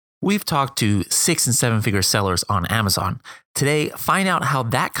We've talked to 6 and 7 figure sellers on Amazon. Today, find out how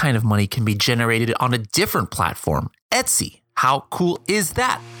that kind of money can be generated on a different platform, Etsy. How cool is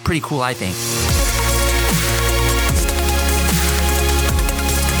that? Pretty cool, I think.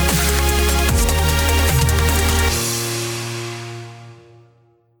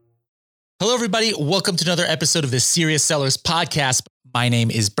 Hello, everybody. Welcome to another episode of the Serious Sellers Podcast. My name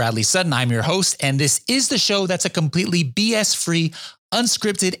is Bradley Sutton. I'm your host, and this is the show that's a completely BS-free,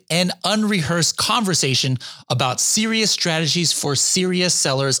 unscripted, and unrehearsed conversation about serious strategies for serious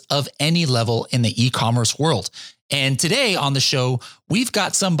sellers of any level in the e-commerce world. And today on the show, we've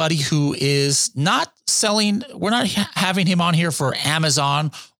got somebody who is not selling. We're not having him on here for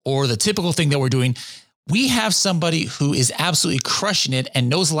Amazon or the typical thing that we're doing. We have somebody who is absolutely crushing it and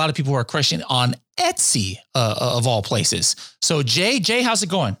knows a lot of people who are crushing it on Etsy, of all places. So Jay, how's it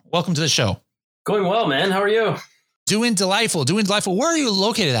going? Welcome to the show. Going well, man. How are you? Doing delightful. Where are you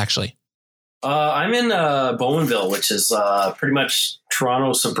located, actually? I'm in Bowmanville, which is pretty much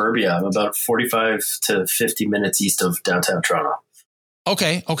Toronto suburbia. I'm about 45 to 50 minutes east of downtown Toronto.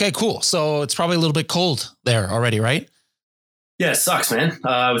 Okay, cool. So it's probably a little bit cold there already, right? Yeah, it sucks, man.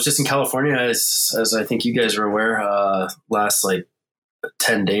 I was just in California, as I think you guys are aware, last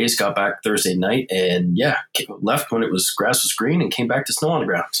 10 days, got back Thursday night, and left when grass was green and came back to snow on the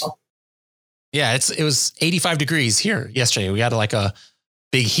ground. So yeah, it was 85 degrees here yesterday. We had a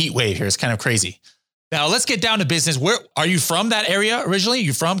big heat wave here. It's kind of crazy. Now let's get down to business. Where are you from? That area originally?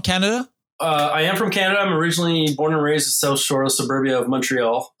 You from Canada? I am from Canada. I'm originally born and raised in South Shore suburbia of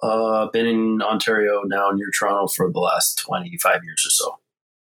Montreal. Been in Ontario now near Toronto for the last 25 years or so.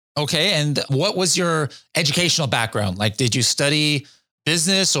 Okay. And what was your educational background? Like, did you study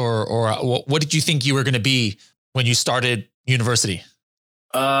business or what did you think you were going to be when you started university?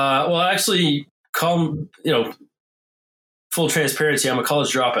 Well, actually, full transparency, I'm a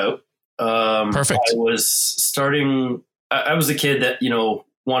college dropout. Perfect. I was the kid that,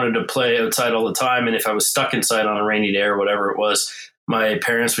 wanted to play outside all the time. And if I was stuck inside on a rainy day or whatever it was, my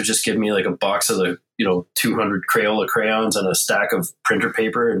parents would just give me a box of the, 200 Crayola crayons and a stack of printer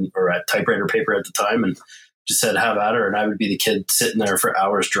paper or typewriter paper at the time. And just said, have at her. And I would be the kid sitting there for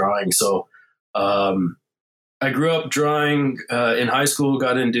hours drawing. So, I grew up drawing in high school,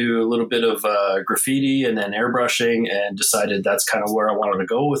 got into a little bit of graffiti and then airbrushing, and decided that's kind of where I wanted to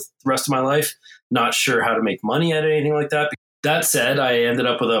go with the rest of my life. Not sure how to make money at anything like that. That said, I ended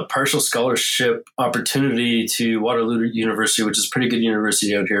up with a partial scholarship opportunity to Waterloo University, which is a pretty good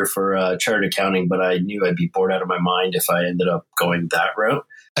university out here for chartered accounting, but I knew I'd be bored out of my mind if I ended up going that route.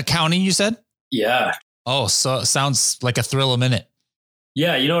 Accounting, you said? Yeah. Oh, so it sounds like a thrill a minute.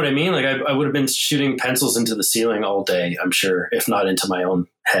 Yeah, you know what I mean? I would have been shooting pencils into the ceiling all day, I'm sure, if not into my own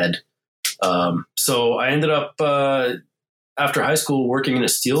head. So I ended up, after high school, working in a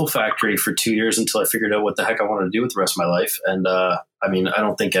steel factory for 2 years until I figured out what the heck I wanted to do with the rest of my life. And I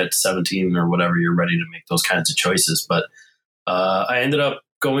don't think at 17 or whatever you're ready to make those kinds of choices. But I ended up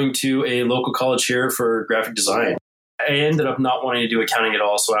going to a local college here for graphic design. I ended up not wanting to do accounting at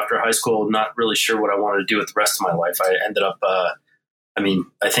all. So after high school, not really sure what I wanted to do with the rest of my life. I ended up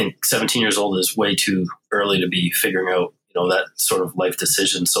I think 17 years old is way too early to be figuring out, that sort of life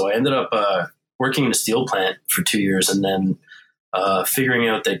decision. So I ended up working in a steel plant for 2 years and then figuring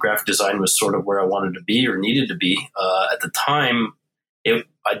out that graphic design was sort of where I wanted to be or needed to be. At the time,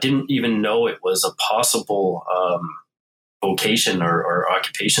 I didn't even know it was a possible vocation or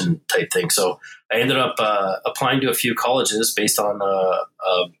occupation type thing. So I ended up applying to a few colleges based on a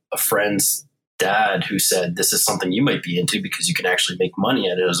friend's dad who said, this is something you might be into because you can actually make money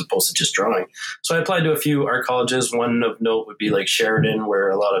at it as opposed to just drawing. So I applied to a few art colleges. One of note would be like Sheridan, where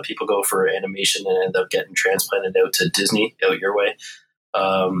a lot of people go for animation and end up getting transplanted out to Disney, out your way.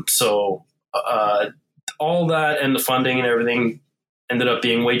 So all that and the funding and everything ended up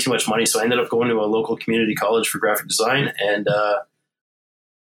being way too much money. So I ended up going to a local community college for graphic design. And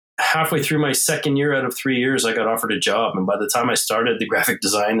halfway through my second year out of 3 years, I got offered a job. And by the time I started the graphic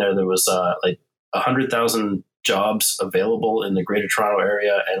design there was 100,000 jobs available in the Greater Toronto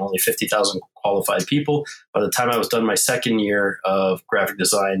area and only 50,000 qualified people. By the time I was done my second year of graphic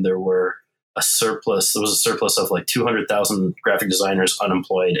design, there was a surplus of 200,000 graphic designers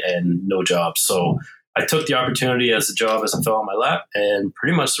unemployed and no jobs. So I took the opportunity as a job as it fell on my lap, and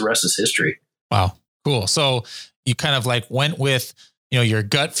pretty much the rest is history. Wow. Cool. So you kind of went with, your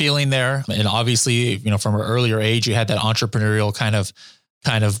gut feeling there. And obviously, from an earlier age, you had that entrepreneurial kind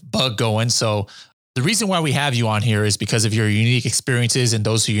of bug going. So the reason why we have you on here is because of your unique experiences and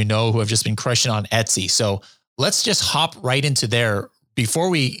those who who have just been crushing on Etsy. So let's just hop right into there. Before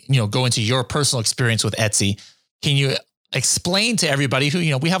we, go into your personal experience with Etsy, can you explain to everybody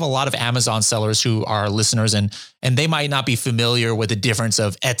who, we have a lot of Amazon sellers who are listeners and they might not be familiar with the difference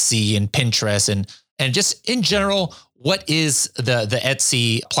of Etsy and Pinterest and just in general, what is the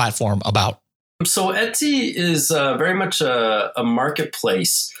Etsy platform about? So Etsy is very much a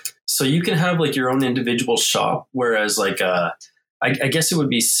marketplace. So you can have like your own individual shop, whereas like I guess it would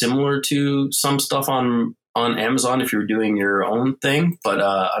be similar to some stuff on Amazon if you're doing your own thing. But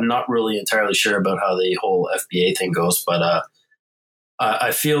I'm not really entirely sure about how the whole FBA thing goes. But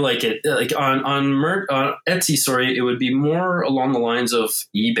I feel like it like on Etsy, sorry, it would be more along the lines of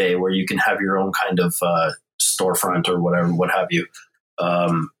eBay, where you can have your own kind of storefront or whatever, what have you.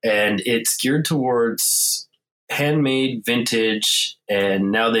 And it's geared towards handmade, vintage,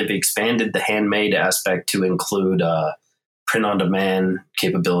 and now they've expanded the handmade aspect to include print on demand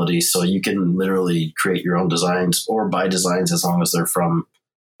capabilities. So you can literally create your own designs or buy designs as long as they're from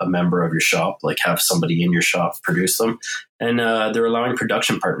a member of your shop, like have somebody in your shop produce them. And they're allowing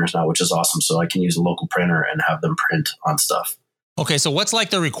production partners now, which is awesome. So I can use a local printer and have them print on stuff. Okay. So what's like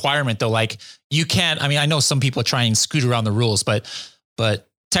the requirement though? Like you can't, I know some people try and scoot around the rules, but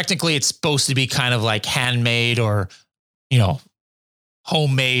technically it's supposed to be kind of like handmade or,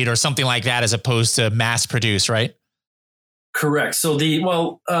 homemade or something like that, as opposed to mass produced, right? Correct. So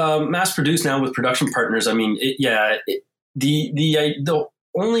mass produced now with production partners. The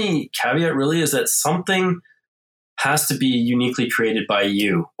only caveat really is that something has to be uniquely created by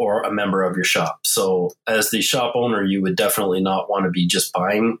you or a member of your shop. So as the shop owner, you would definitely not want to be just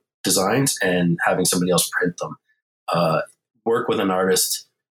buying designs and having somebody else print them. Work with an artist,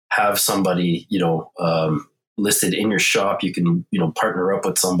 have somebody, listed in your shop. You can, partner up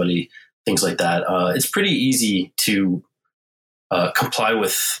with somebody, things like that. It's pretty easy to comply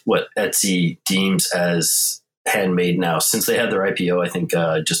with what Etsy deems as handmade now. Since they had their IPO, I think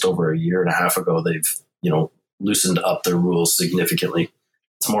just over a year and a half ago, they've, loosened up their rules significantly.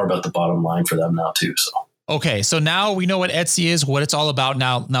 It's more about the bottom line for them now too. So. Okay. So now we know what Etsy is, what it's all about.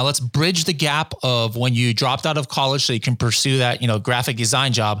 Now let's bridge the gap of when you dropped out of college so you can pursue that, graphic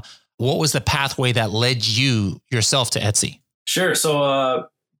design job. What was the pathway that led you yourself to Etsy? Sure. So,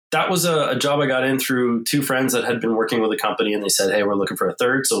 that was a job I got in through two friends that had been working with a company, and they said, "Hey, we're looking for a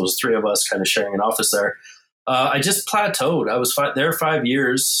third." So it was three of us kind of sharing an office there. I just plateaued. I was there 5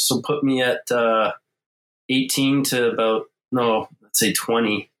 years. So put me at, 18 to about, let's say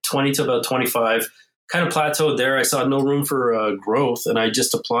 20 to about 25, kind of plateaued there. I saw no room for growth, and I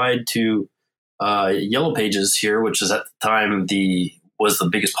just applied to Yellow Pages here, which is at the time was the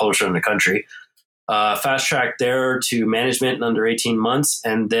biggest publisher in the country. Fast track there to management in under 18 months.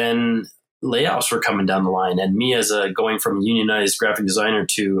 And then layoffs were coming down the line. And me as going from a unionized graphic designer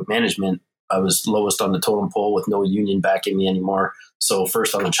to management, I was lowest on the totem pole with no union backing me anymore. So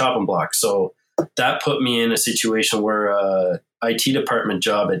first on the chopping block. So that put me in a situation where a IT department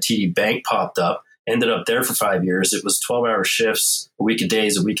job at TD Bank popped up. Ended up there for 5 years. It was 12-hour shifts, a week of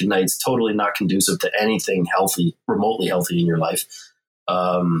days, a week of nights, totally not conducive to anything healthy, remotely healthy in your life.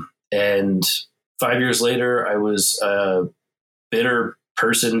 And 5 years later, I was a bitter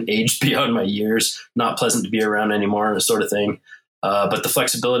person, aged beyond my years, not pleasant to be around anymore, sort of thing. But the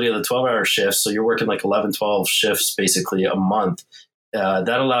flexibility of the 12-hour shifts, so you're working like 11, 12 shifts basically a month,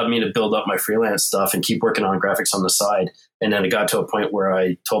 that allowed me to build up my freelance stuff and keep working on graphics on the side. And then it got to a point where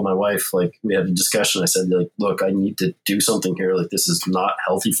I told my wife, like, we had a discussion. I said, like, look, I need to do something here. Like, this is not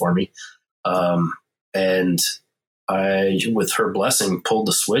healthy for me. And I, with her blessing, pulled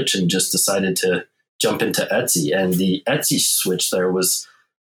the switch and just decided to jump into Etsy. And the Etsy switch there was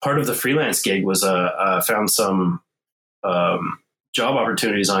part of the freelance gig was found some job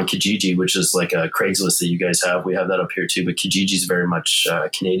opportunities on Kijiji, which is like a Craigslist that you guys have. We have that up here too, but Kijiji is very much a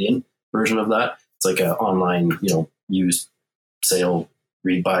Canadian version of that. It's like an online, used sale,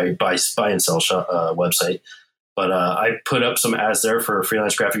 buy and sell website. But I put up some ads there for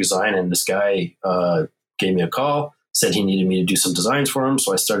freelance graphic design, and this guy gave me a call, said he needed me to do some designs for him.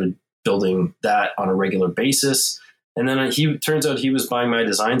 So I started building that on a regular basis. And then turns out he was buying my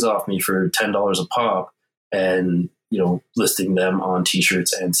designs off me for $10 a pop and, listing them on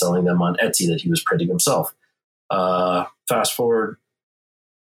t-shirts and selling them on Etsy that he was printing himself. Fast forward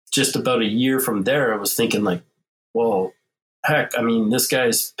just about a year from there, I was thinking like, well, heck, this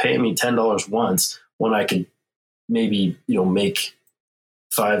guy's paying me $10 once when I could maybe, make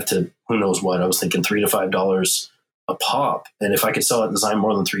 $5 to who knows what. I was thinking $3 to $5 a pop. And if I could sell a design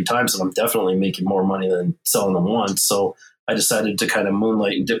more than 3 times, then I'm definitely making more money than selling them once. So I decided to kind of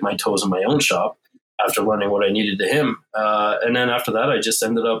moonlight and dip my toes in my own shop after learning what I needed to him. And then after that, I just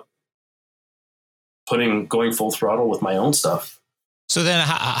ended up going full throttle with my own stuff. So then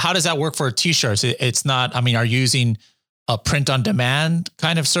how does that work for t-shirts? It's not, are you using a print on demand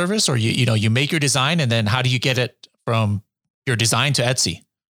kind of service, or you make your design and then how do you get it from your design to Etsy?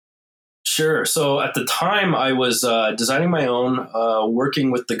 Sure. So at the time I was designing my own, working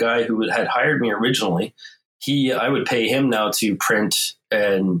with the guy who had hired me originally. I would pay him now to print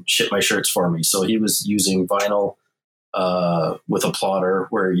and ship my shirts for me. So he was using vinyl with a plotter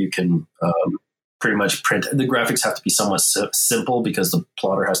where you can pretty much print. The graphics have to be somewhat simple because the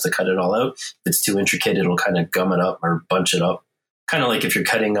plotter has to cut it all out. If it's too intricate, it'll kind of gum it up or bunch it up. Kind of like if you're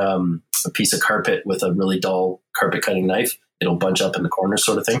cutting a piece of carpet with a really dull carpet cutting knife, it'll bunch up in the corners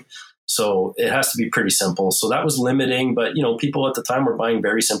sort of thing. So it has to be pretty simple. So that was limiting, but people at the time were buying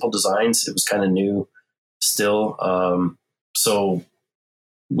very simple designs. It was kind of new still. So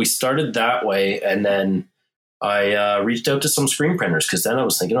we started that way. And then I reached out to some screen printers because then I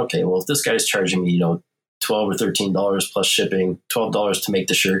was thinking, okay, well, if this guy's charging me, $12 or $13 plus shipping, $12 to make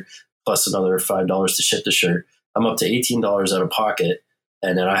the shirt, plus another $5 to ship the shirt, I'm up to $18 out of pocket.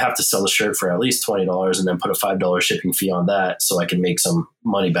 And then I have to sell the shirt for at least $20 and then put a $5 shipping fee on that so I can make some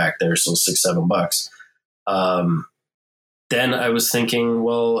money back there. So $6-7. Then I was thinking,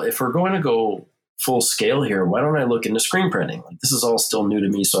 well, if we're going to go full scale here, why don't I look into screen printing? Like, this is all still new to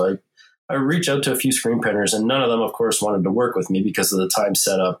me. So I reached out to a few screen printers and none of them, of course, wanted to work with me because of the time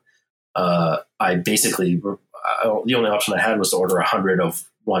setup. I basically, the only option I had was to order 100 of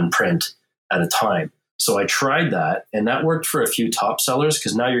one print at a time. So I tried that and that worked for a few top sellers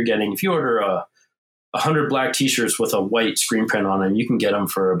because now you're getting, if you order 100 black t-shirts with a white screen print on them, you can get them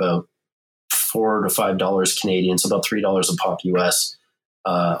for about $4 to $5 Canadian, so about $3 a pop US,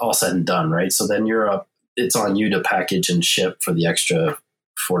 all said and done, right? So then it's on you to package and ship for the extra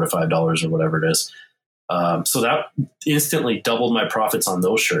 $4 to $5 or whatever it is. So that instantly doubled my profits on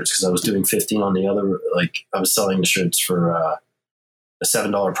those shirts because I was doing 15 on the other. Like I was selling the shirts for a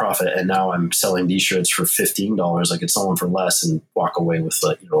 $7 profit, and now I'm selling these shirts for $15. I could sell them for less and walk away with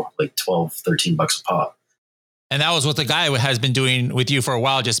like $12-13 a pop. And that was what the guy has been doing with you for a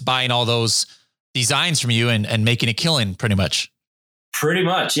while, just buying all those designs from you and making a killing pretty much. Pretty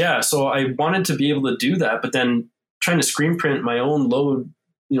much, yeah. So I wanted to be able to do that, but then trying to screen print my own load,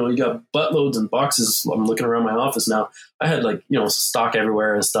 you got buttloads and boxes. I'm looking around my office now. I had stock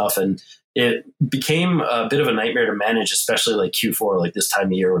everywhere and stuff. And it became a bit of a nightmare to manage, especially like Q4, like this time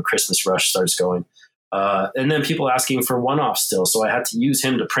of year where Christmas rush starts going. And then people asking for one-offs still. So I had to use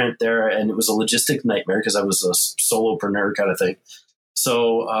him to print there. And it was a logistic nightmare because I was a solopreneur kind of thing.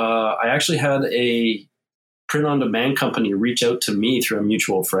 So I actually had a print-on-demand company reach out to me through a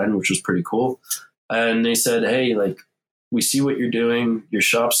mutual friend, which was pretty cool. And they said, hey, we see what you're doing. Your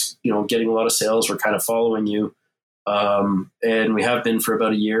shop's, getting a lot of sales. We're kind of following you. And we have been for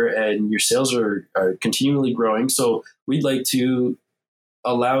about a year and your sales are continually growing. So we'd like to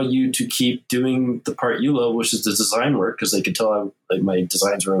allow you to keep doing the part you love, which is the design work. Cause they could tell my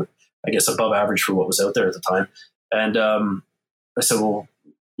designs were, I guess, above average for what was out there at the time. And, I said, well,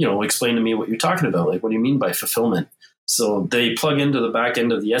 explain to me what you're talking about. Like, what do you mean by fulfillment? So they plug into the back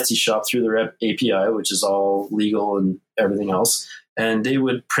end of the Etsy shop through their API, which is all legal and everything else. And they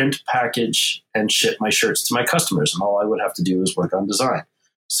would print, package, and ship my shirts to my customers. And all I would have to do is work on design.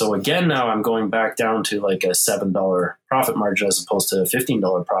 So again, now I'm going back down to like a $7 profit margin as opposed to a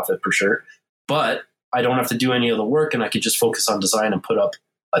 $15 profit per shirt. But I don't have to do any of the work and I could just focus on design and put up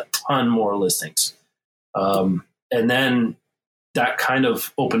a ton more listings. And then that kind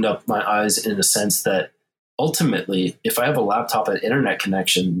of opened up my eyes in a sense that ultimately, if I have a laptop and internet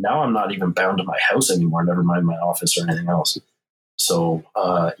connection, now I'm not even bound to my house anymore, never mind my office or anything else. So,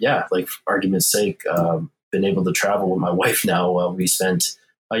 like for argument's sake, been able to travel with my wife now. We spent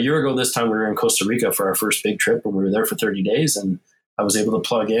a year ago this time, we were in Costa Rica for our first big trip and we were there for 30 days and I was able to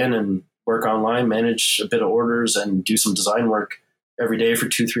plug in and work online, manage a bit of orders and do some design work every day for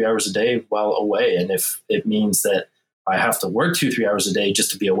 2-3 hours a day while away. And if it means that I have to work 2-3 hours a day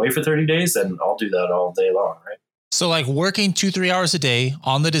just to be away for 30 days, then I'll do that all day long, right? So like working 2-3 hours a day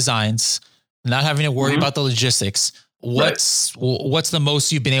on the designs, not having to worry about the logistics. What's the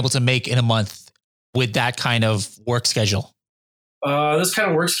most you've been able to make in a month with that kind of work schedule? This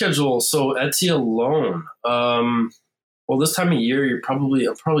kind of work schedule. So Etsy alone, this time of year,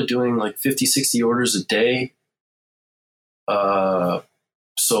 I'm probably doing like 50-60 orders a day.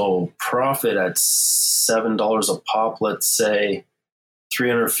 So profit at $7 a pop, let's say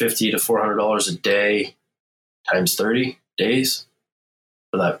 $350 to $400 a day times 30 days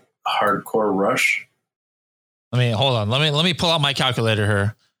for that hardcore rush. Hold on. Let me pull out my calculator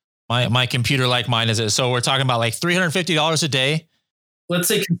here. My computer like mine is it. So we're talking about like $350 a day. Let's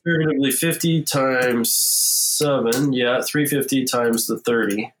say conservatively 50 times 7. Yeah. 350 times the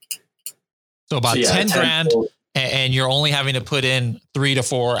 30. So about 10 grand and you're only having to put in 3 to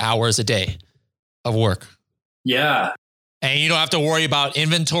 4 hours a day of work. Yeah. And you don't have to worry about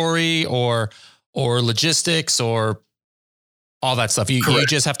inventory or logistics or all that stuff. You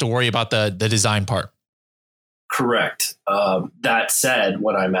just have to worry about the design part. Correct. That said,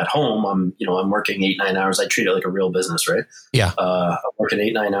 when I'm at home, I'm working 8-9 hours. I treat it like a real business, right? Yeah. I'm working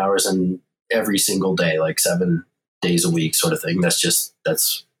 8-9 hours and every single day, like 7 days a week sort of thing. That's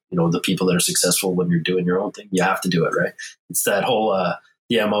the people that are successful when you're doing your own thing. You have to do it, right? It's that whole,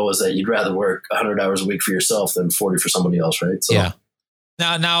 the MO is that you'd rather work 100 hours a week for yourself than 40 for somebody else, right? So yeah.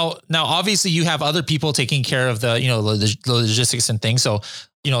 Now, obviously you have other people taking care of the logistics and things. So,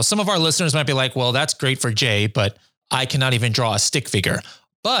 some of our listeners might be like, well, that's great for Jay, but I cannot even draw a stick figure.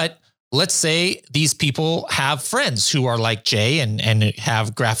 But let's say these people have friends who are like Jay and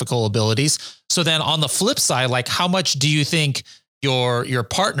have graphical abilities. So then on the flip side, like how much do you think your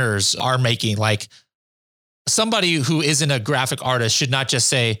partners are making? Like somebody who isn't a graphic artist should not just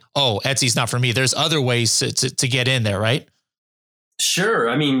say, oh, Etsy's not for me. There's other ways to get in there, right? Sure.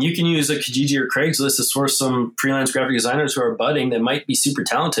 I mean, you can use a Kijiji or Craigslist to source some freelance graphic designers who are budding that might be super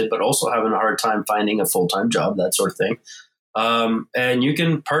talented, but also having a hard time finding a full-time job, that sort of thing. And you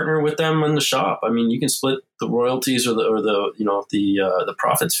can partner with them in the shop. I mean, you can split the royalties or the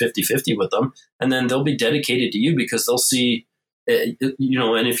profits 50-50 with them, and then they'll be dedicated to you because they'll see, and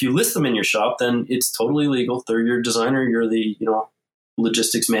if you list them in your shop, then it's totally legal. They're your designer. You're the,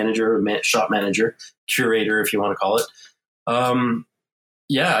 logistics manager, shop manager, curator, if you want to call it.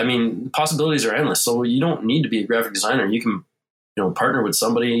 I mean, the possibilities are endless. So you don't need to be a graphic designer. You can, partner with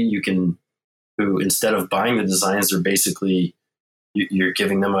somebody who instead of buying the designs, they're basically, you're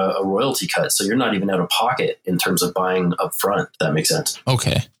giving them a royalty cut. So you're not even out of pocket in terms of buying up front. If that makes sense.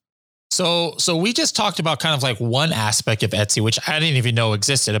 Okay. So we just talked about kind of like one aspect of Etsy, which I didn't even know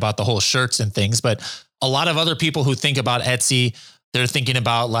existed, about the whole shirts and things. But a lot of other people who think about Etsy, they're thinking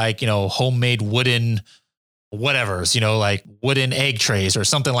about like, homemade wooden whatever's, like wooden egg trays or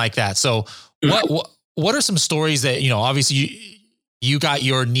something like that. So what are some stories that, obviously you got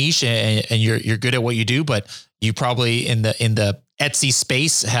your niche and you're good at what you do, but you probably in the Etsy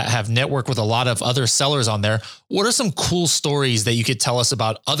space have networked with a lot of other sellers on there. What are some cool stories that you could tell us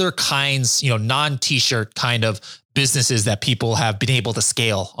about other kinds, non-t-shirt kind of businesses that people have been able to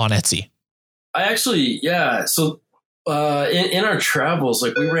scale on Etsy? So in our travels,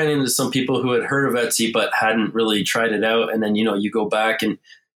 like we ran into some people who had heard of Etsy but hadn't really tried it out, and then you go back and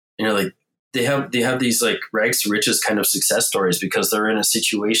like they have these like rags to riches kind of success stories because they're in a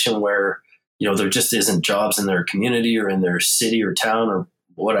situation where there just isn't jobs in their community or in their city or town or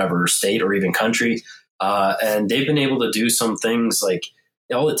whatever state or even country, and they've been able to do some things like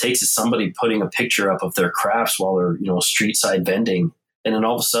all it takes is somebody putting a picture up of their crafts while they're street side vending, and then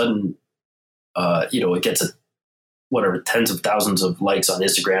all of a sudden it gets tens of thousands of likes on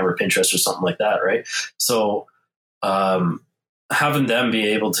Instagram or Pinterest or something like that. Right. So, having them be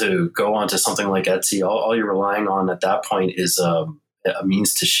able to go onto something like Etsy, all you're relying on at that point is, a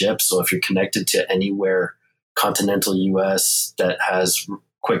means to ship. So if you're connected to anywhere continental US that has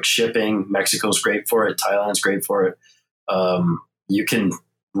quick shipping, Mexico's great for it. Thailand's great for it. You can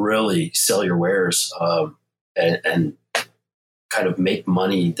really sell your wares, and kind of make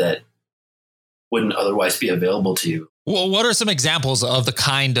money that wouldn't otherwise be available to you. Well, what are some examples of the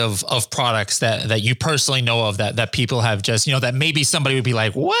kind of products that you personally know of that people have just, that maybe somebody would be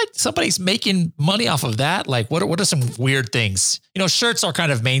like, what? Somebody's making money off of that? Like, what are some weird things? Shirts are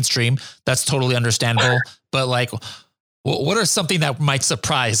kind of mainstream. That's totally understandable. But like, what are something that might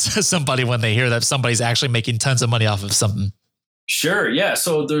surprise somebody when they hear that somebody's actually making tons of money off of something? Sure. Yeah.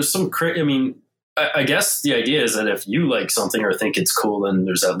 So there's some, I guess the idea is that if you like something or think it's cool, then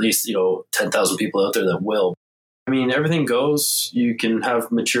there's at least, 10,000 people out there that will. I mean, everything goes. You can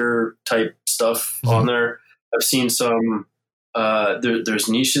have mature type stuff on there. I've seen some, there's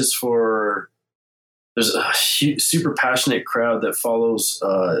niches there's a super passionate crowd that follows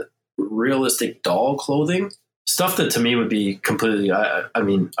realistic doll clothing. Stuff that to me would be completely, I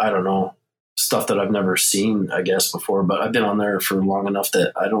don't know, stuff that I've never seen, I guess, before, but I've been on there for long enough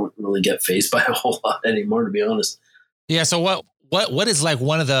that I don't really get fazed by a whole lot anymore, to be honest. Yeah. So what is like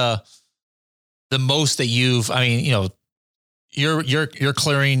one of the most that you've, you're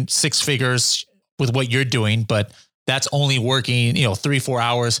clearing 6 figures with what you're doing, but that's only working, 3-4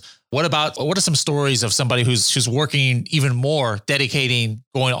 hours. What are some stories of somebody who's working even more, dedicating,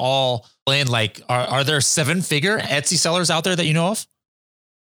 going all in? Like, are there 7-figure Etsy sellers out there that you know of?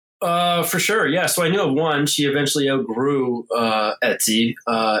 For sure. Yeah. So I knew of one. She eventually outgrew Etsy.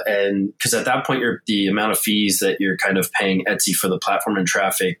 And because at that point, the amount of fees that you're kind of paying Etsy for the platform and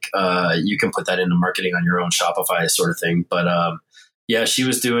traffic, you can put that into marketing on your own Shopify sort of thing. But yeah, she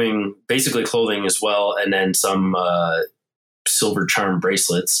was doing basically clothing as well. And then some silver charm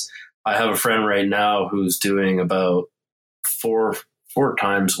bracelets. I have a friend right now who's doing about four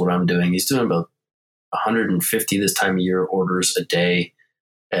times what I'm doing. He's doing about 150 this time of year orders a day.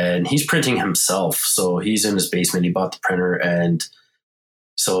 And he's printing himself. So he's in his basement. He bought the printer. And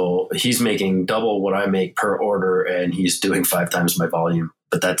so he's making double what I make per order. And he's doing 5 times my volume.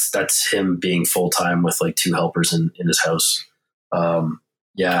 But that's him being full time with like 2 helpers in his house.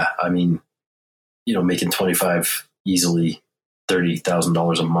 Yeah. I mean, making 25 easily,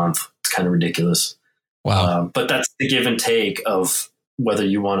 $30,000 a month. It's kind of ridiculous. Wow. But that's the give and take of whether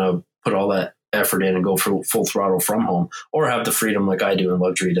you want to put all that effort in and go for full throttle from home, or have the freedom like I do in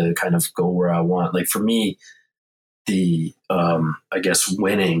luxury to kind of go where I want. Like for me, the I guess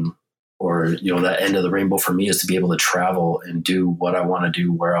winning or that end of the rainbow for me is to be able to travel and do what I want to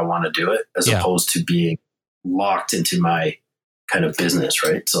do where I want to do it, as opposed to being locked into my kind of business,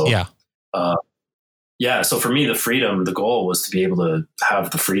 right? So so for me, the goal was to be able to have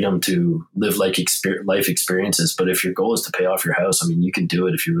the freedom to live life experiences. But if your goal is to pay off your house, I mean, you can do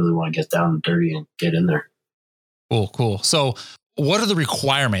it if you really want to get down and dirty and get in there. Cool. So what are the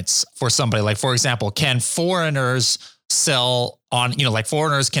requirements for somebody? Like, for example, can foreigners sell on,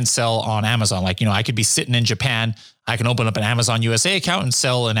 foreigners can sell on Amazon? Like, I could be sitting in Japan. I can open up an Amazon USA account and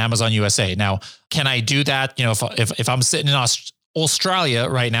sell in Amazon USA. Now, can I do that? If I'm sitting in Australia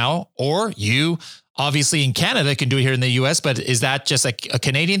right now, or you obviously in Canada can do it here in the US, but is that just like a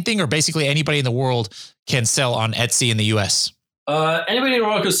Canadian thing, or basically anybody in the world can sell on Etsy in the US? Anybody in the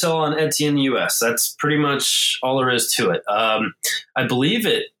world can sell on Etsy in the US. That's pretty much all there is to it. I believe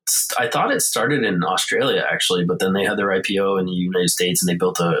I thought it started in Australia actually, but then they had their IPO in the United States and they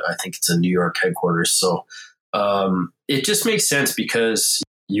built I think it's a New York headquarters. So it just makes sense because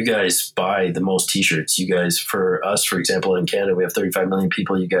you guys buy the most t-shirts. You guys, for us, for example, in Canada, we have 35 million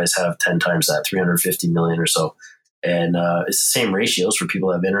people. You guys have 10 times that, 350 million or so. And it's the same ratios for people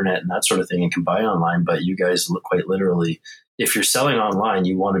who have internet and that sort of thing and can buy online. But you guys look quite literally, if you're selling online,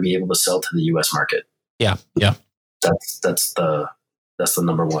 you want to be able to sell to the US market. Yeah. That's the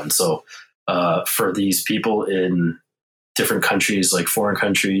number one. So for these people in different countries, like foreign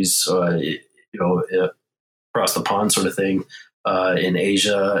countries, across the pond sort of thing, in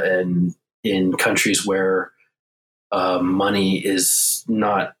Asia and in countries where money is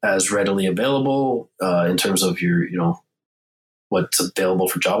not as readily available in terms of your, what's available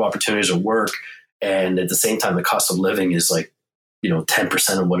for job opportunities or work. And at the same time, the cost of living is like,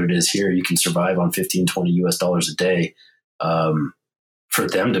 10% of what it is here. You can survive on 15, 20 US dollars a day. For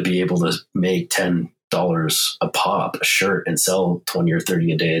them to be able to make $10 a pop, a shirt, and sell 20 or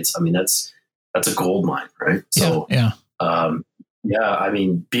 30 a day, that's a gold mine, right? So, I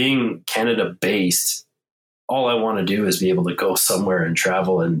mean, being Canada based, all I want to do is be able to go somewhere and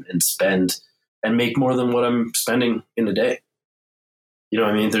travel and spend and make more than what I'm spending in a day. You know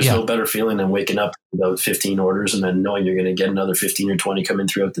what I mean? There's no better feeling than waking up with about 15 orders and then knowing you're going to get another 15 or 20 come in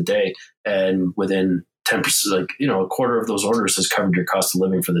throughout the day. And within 10%, a quarter of those orders has covered your cost of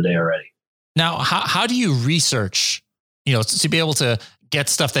living for the day already. Now, how do you research, to be able to get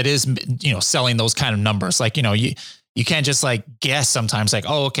stuff that is, selling those kind of numbers? Like, you can't just guess sometimes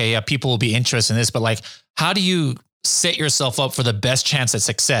oh, okay, yeah, people will be interested in this, but how do you set yourself up for the best chance at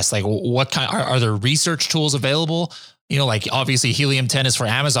success? Like what kind, are there research tools available? Obviously Helium-10 is for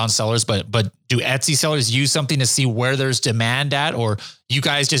Amazon sellers, but do Etsy sellers use something to see where there's demand at? Or you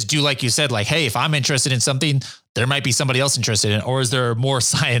guys just do, like you said, hey, if I'm interested in something, there might be somebody else interested in, or is there more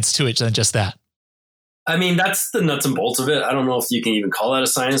science to it than just that? I mean, that's the nuts and bolts of it. I don't know if you can even call that a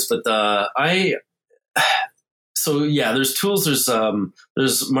science, but there's tools.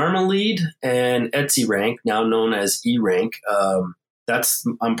 There's Marmalade and Etsy Rank, now known as eRank. I'm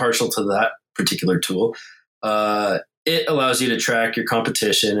partial to that particular tool. It allows you to track your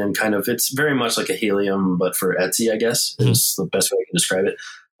competition and it's very much like a Helium, but for Etsy, I guess is the best way I can describe it.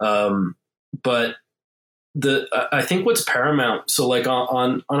 But I think what's paramount. So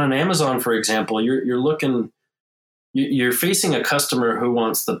on an Amazon, for example, you're facing a customer who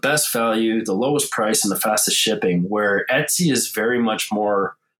wants the best value, the lowest price, and the fastest shipping, where Etsy is very much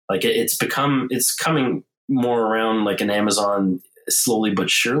more it's coming more around like an Amazon slowly but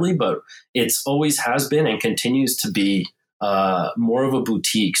surely, but it's always has been and continues to be more of a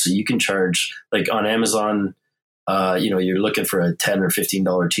boutique. So you can charge on Amazon, you're looking for a $10 or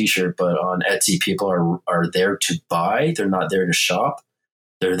 $15 t-shirt, but on Etsy, people are there to buy. They're not there to shop.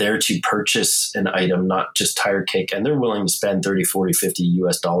 They're there to purchase an item, not just tire kick. And they're willing to spend 30, 40, 50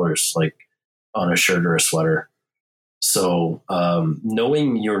 US dollars like on a shirt or a sweater. So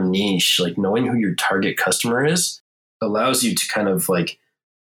knowing your niche, like knowing who your target customer is, allows you to kind of like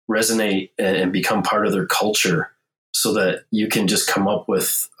resonate and become part of their culture so that you can just come up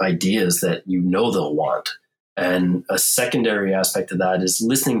with ideas that you know they'll want. And a secondary aspect of that is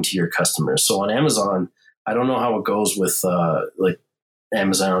listening to your customers. So on Amazon, I don't know how it goes with like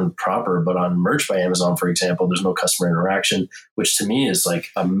Amazon proper, but on Merch by Amazon, for example, there's no customer interaction, which to me is like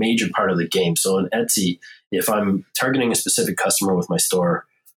a major part of the game. So in Etsy, if I'm targeting a specific customer with my store,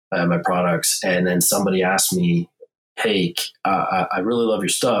 my products, and then somebody asks me, hey, I really love your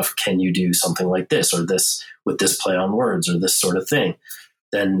stuff. Can you do something like this or this with this play on words or this sort of thing?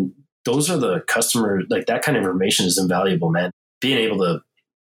 Then those are the customer, like that kind of information is invaluable, man. Being able to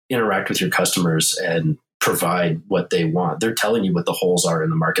interact with your customers and provide what they want. They're telling you what the holes are in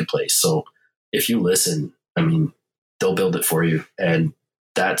the marketplace. So if you listen, I mean, they'll build it for you. And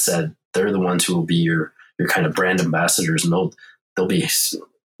that said, they're the ones who will be your kind of brand ambassadors, and they'll be,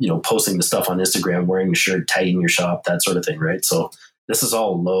 you know, posting the stuff on Instagram, wearing a shirt, tagging your shop, that sort of thing, right? So this is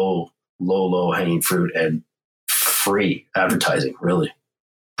all low hanging fruit and free advertising, really.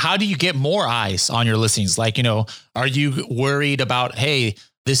 How do you get more eyes on your listings? Like, you know, are you worried about, hey,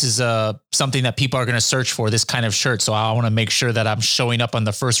 this is something that people are going to search for, this kind of shirt, so I want to make sure that I'm showing up on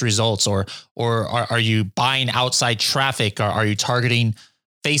the first results, or are you buying outside traffic? Are you targeting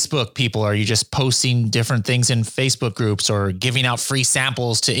Facebook people? Are you just posting different things in Facebook groups or giving out free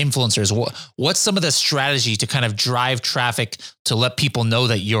samples to influencers? What's some of the strategy to kind of drive traffic to let people know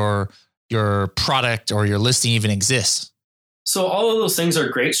that your product or your listing even exists? So all of those things are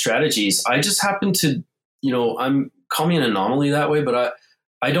great strategies. I just happen to, you know, call me an anomaly that way, but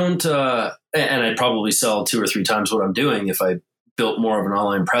I don't, and I'd probably sell 2 or 3 times what I'm doing if I built more of an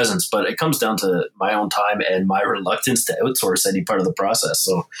online presence, but it comes down to my own time and my reluctance to outsource any part of the process.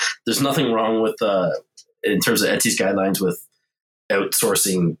 So there's nothing wrong with, in terms of Etsy's guidelines, with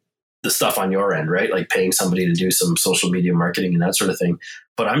outsourcing the stuff on your end, right? Like paying somebody to do some social media marketing and that sort of thing.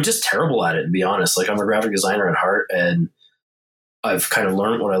 But I'm just terrible at it, to be honest. Like I'm a graphic designer at heart, and I've kind of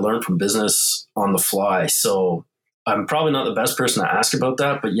learned what I learned from business on the fly. So I'm probably not the best person to ask about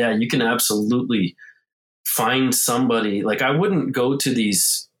that, but yeah, you can absolutely find somebody. Like I wouldn't go to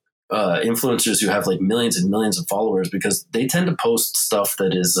these influencers who have like millions and millions of followers, because they tend to post stuff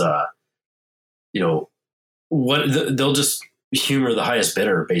that is, you know, they'll just humor the highest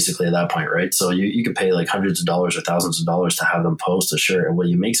bidder basically at that point, right? So you could pay like hundreds of dollars or thousands of dollars to have them post a shirt, and will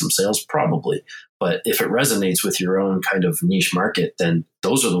you make some sales? Probably. But if it resonates with your own kind of niche market, then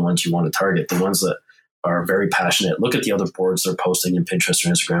those are the ones you want to target, the ones that are very passionate. Look at the other boards they're posting in Pinterest or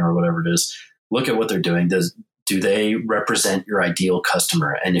Instagram or whatever it is. Look at what they're doing. Do they represent your ideal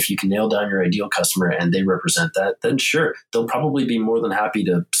customer? And if you can nail down your ideal customer and they represent that, then sure, they'll probably be more than happy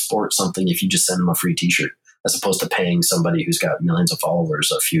to sport something if you just send them a free t-shirt, as opposed to paying somebody who's got millions of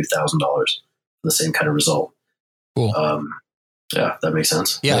followers a few $1,000s for the same kind of result. Cool. Yeah, that makes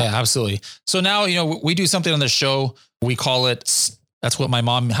sense. Yeah, absolutely. So now, you know, we do something on the show. We call it, that's what my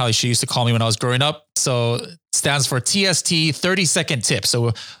mom, how she used to call me when I was growing up. So it stands for TST, 30-second tip.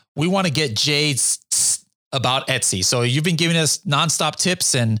 So we want to get Jay's about Etsy. So you've been giving us nonstop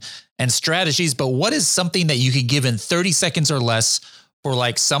tips and strategies, but what is something that you can give in 30 seconds or less for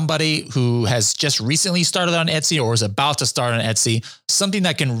like somebody who has just recently started on Etsy or is about to start on Etsy, something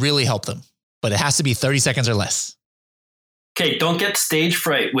that can really help them, but it has to be 30 seconds or less? Okay, don't get stage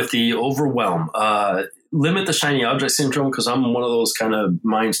fright with the overwhelm. Limit the shiny object syndrome, because I'm one of those kind of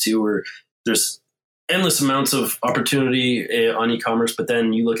minds too, where there's endless amounts of opportunity on e-commerce, but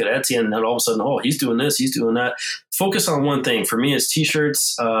then you look at Etsy and then all of a sudden, oh, he's doing this, he's doing that. Focus on one thing. For me, it's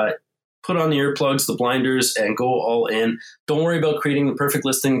t-shirts. Put on the earplugs, the blinders, and go all in. Don't worry about creating the perfect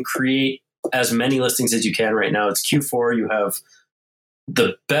listing. Create as many listings as you can right now. It's Q4. You have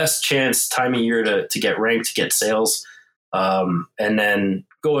the best chance time of year to get ranked, to get sales. And then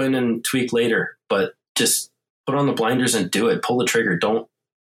go in and tweak later, but just put on the blinders and do it. Pull the trigger. Don't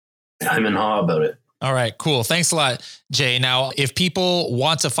I'm in awe about it. All right, cool. Thanks a lot, Jay. Now, if people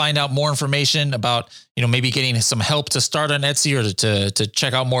want to find out more information about, you know, maybe getting some help to start on Etsy or to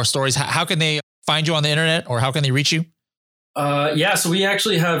check out more stories, how can they find you on the internet, or how can they reach you? Yeah, so we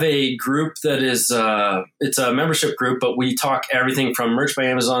actually have a group that is, it's a membership group, but we talk everything from Merch by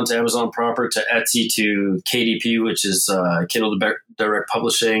Amazon to Amazon proper to Etsy to KDP, which is Kindle Direct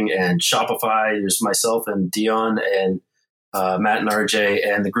Publishing, and Shopify. There's myself and Dion and Matt and RJ,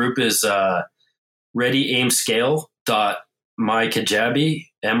 and the group is readyaimscale.mykajabi,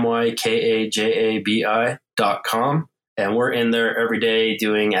 mykajabi.com. And we're in there every day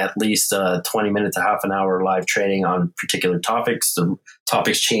doing at least 20 minutes to half an hour live training on particular topics. The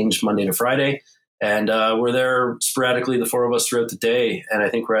topics change Monday to Friday. And we're there sporadically, the four of us throughout the day. And I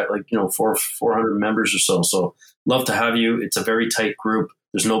think we're at 400 members or so. So love to have you. It's a very tight group.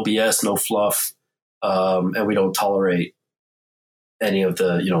 There's no BS, no fluff. And we don't tolerate any of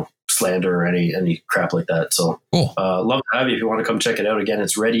the, slander or any crap like that. So cool. Love to have you. If you want to come check it out again,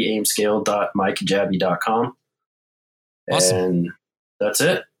 it's readyaimscale.mykajabi.com. Awesome. And that's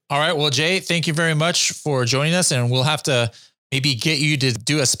it. All right. Well, Jay, thank you very much for joining us. And we'll have to maybe get you to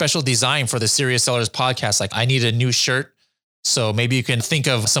do a special design for the Serious Sellers podcast. Like I need a new shirt. So maybe you can think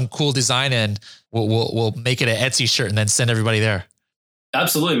of some cool design and we'll make it an Etsy shirt and then send everybody there.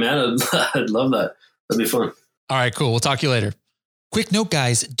 Absolutely, man. I'd love that. That'd be fun. All right, cool. We'll talk to you later. Quick note,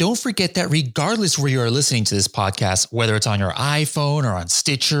 guys, don't forget that regardless where you are listening to this podcast, whether it's on your iPhone or on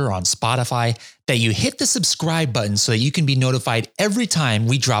Stitcher or on Spotify, that you hit the subscribe button so that you can be notified every time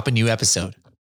we drop a new episode.